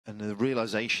And the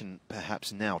realization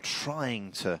perhaps now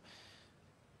trying to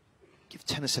give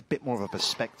tennis a bit more of a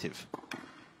perspective.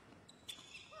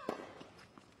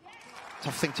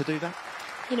 Tough thing to do that.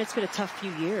 You know, it's been a tough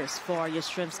few years for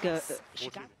Yastremska.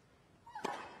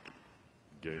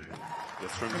 And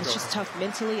it's just tough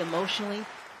mentally, emotionally.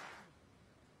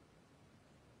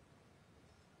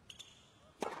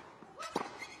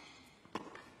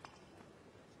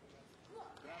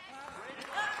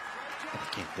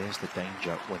 Again, there's the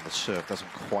danger when the serve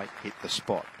doesn't quite hit the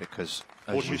spot, because,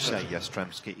 as you say,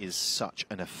 Yastremska is such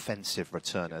an offensive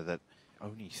returner that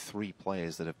only 3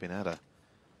 players that have been able to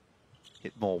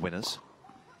hit more winners.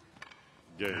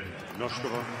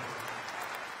 Noskova.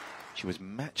 She was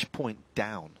match point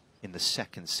down in the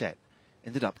second set,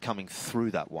 ended up coming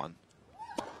through that one.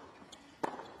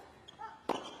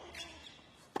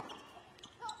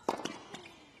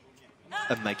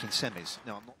 And making semis.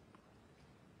 Now, I'm not.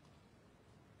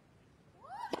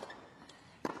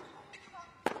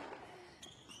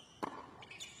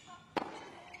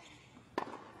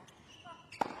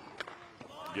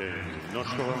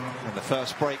 And the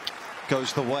first break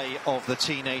goes the way of the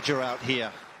teenager out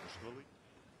here.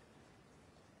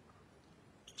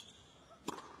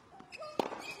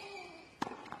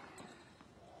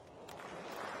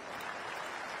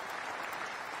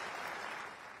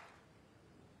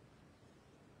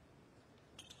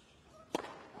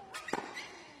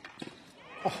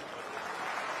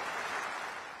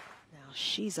 Now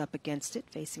she's up against it,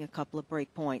 facing a couple of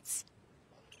break points.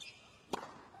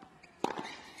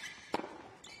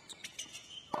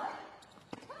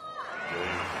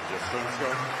 What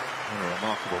a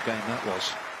remarkable game that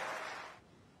was.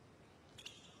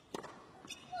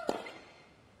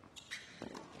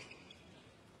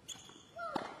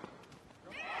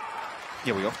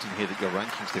 Yeah, we often hear that your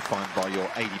ranking's defined by your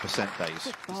 80% days.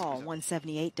 Good ball,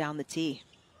 178 down the tee.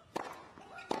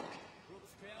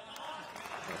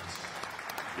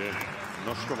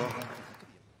 Noskova.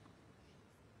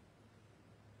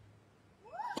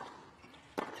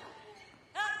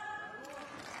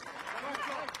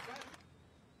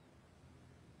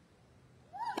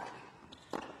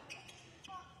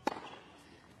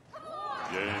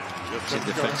 It's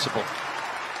indefensible.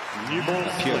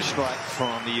 A pure strike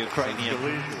from the Ukrainian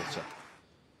quarter.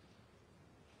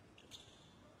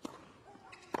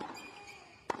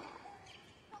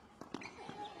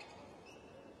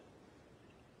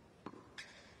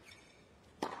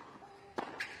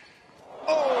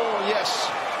 Oh, yes.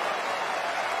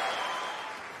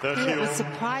 It was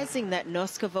surprising that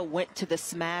Noskova went to the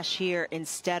smash here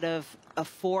instead of a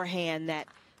forehand that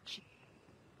she...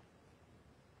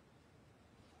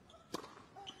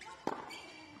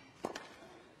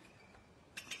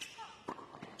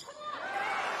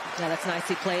 Now that's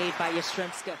nicely played by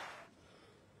Yastremska.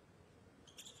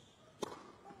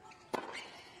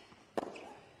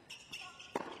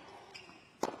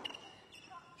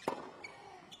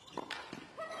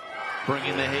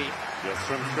 Bringing the heat.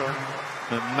 Yastremska.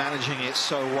 And managing it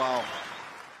so well.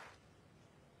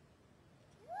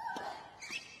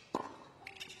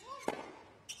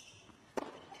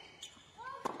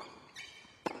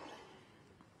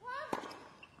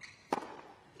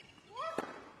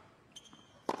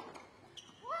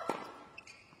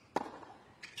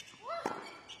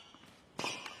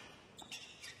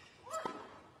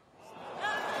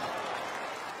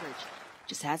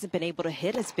 Just hasn't been able to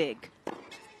hit as big.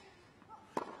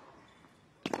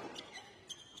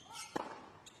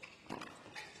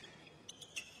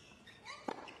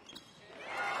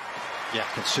 Yeah,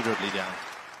 considerably down.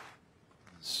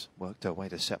 It's worked her way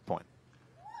to set point.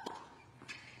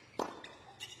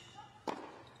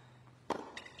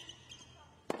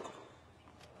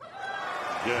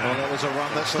 Well, that was a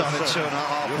run that started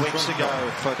 2.5 weeks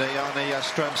ago for Dayana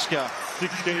Yastremska.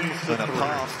 And a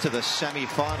path to the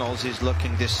semi-finals is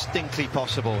looking distinctly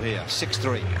possible here.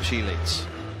 6-3, she leads.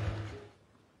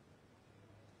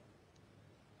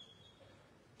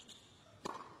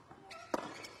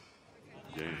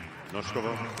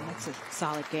 Noskova. That's a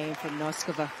solid game from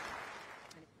Noskova.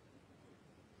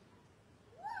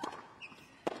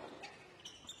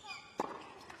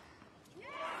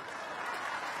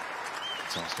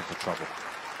 It's asking for trouble.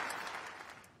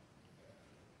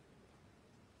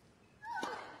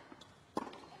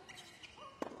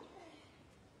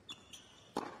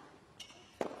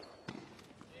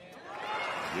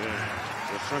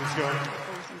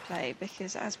 Play,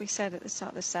 because as we said at the start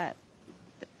of the set,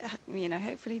 you know,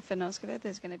 hopefully for Noskova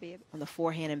there's going to be on the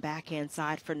forehand and backhand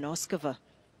side for Noskova.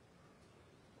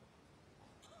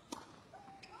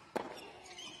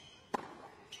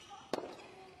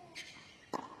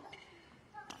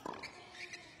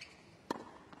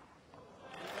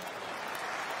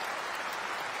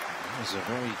 was a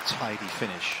very tidy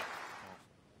finish.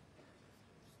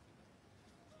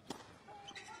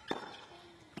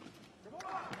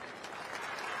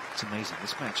 It's amazing.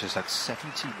 This match has had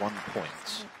 71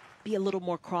 points. Be a little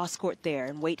more cross-court there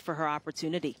and wait for her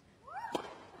opportunity.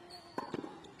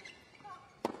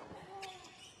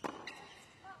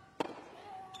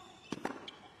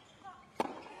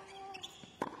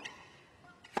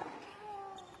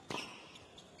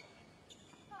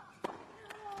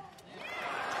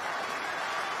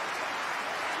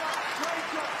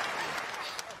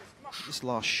 This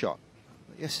last shot,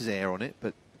 yes, there's air on it,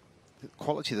 but the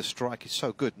quality of the strike is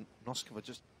so good. Noskova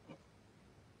just...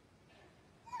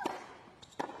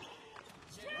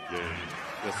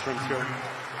 Yastremska.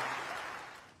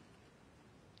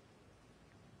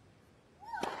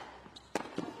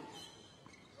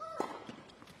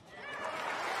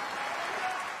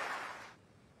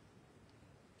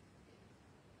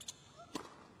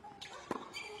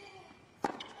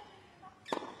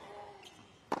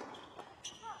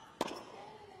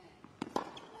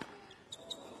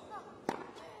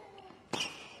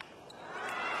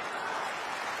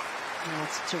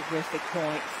 That's a terrific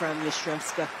point from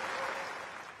Yastremska.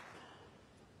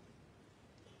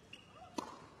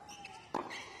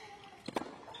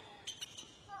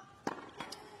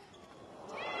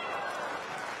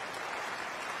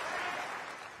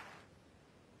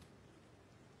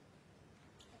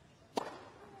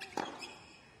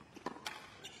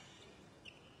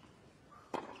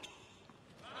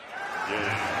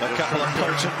 A couple of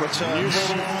potent returns,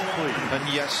 and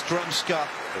Yastremska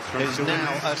is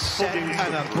now a set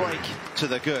and a break to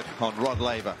the good on Rod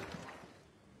Laver.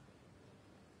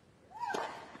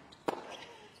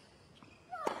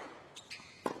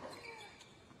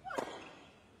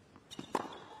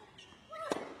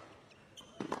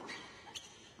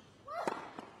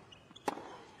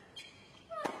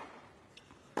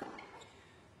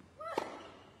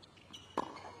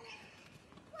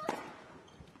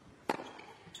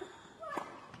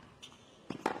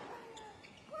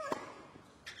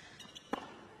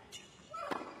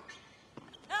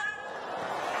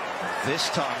 This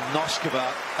time,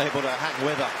 Noskova able to hang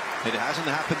with her. It hasn't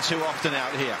happened too often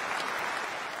out here.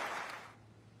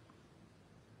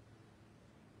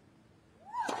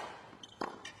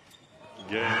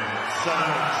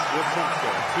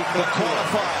 The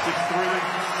quarterfinal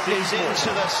is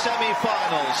into the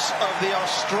semi-finals of the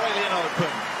Australian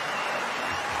Open.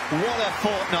 What a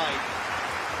fortnight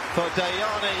for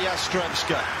Dayana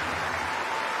Yastremska.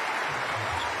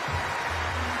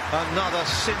 Another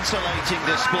scintillating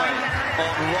display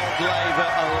on Rod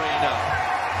Laver Arena.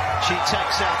 She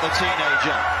takes out the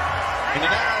teenager in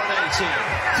an hour and 18,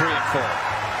 3 and 4.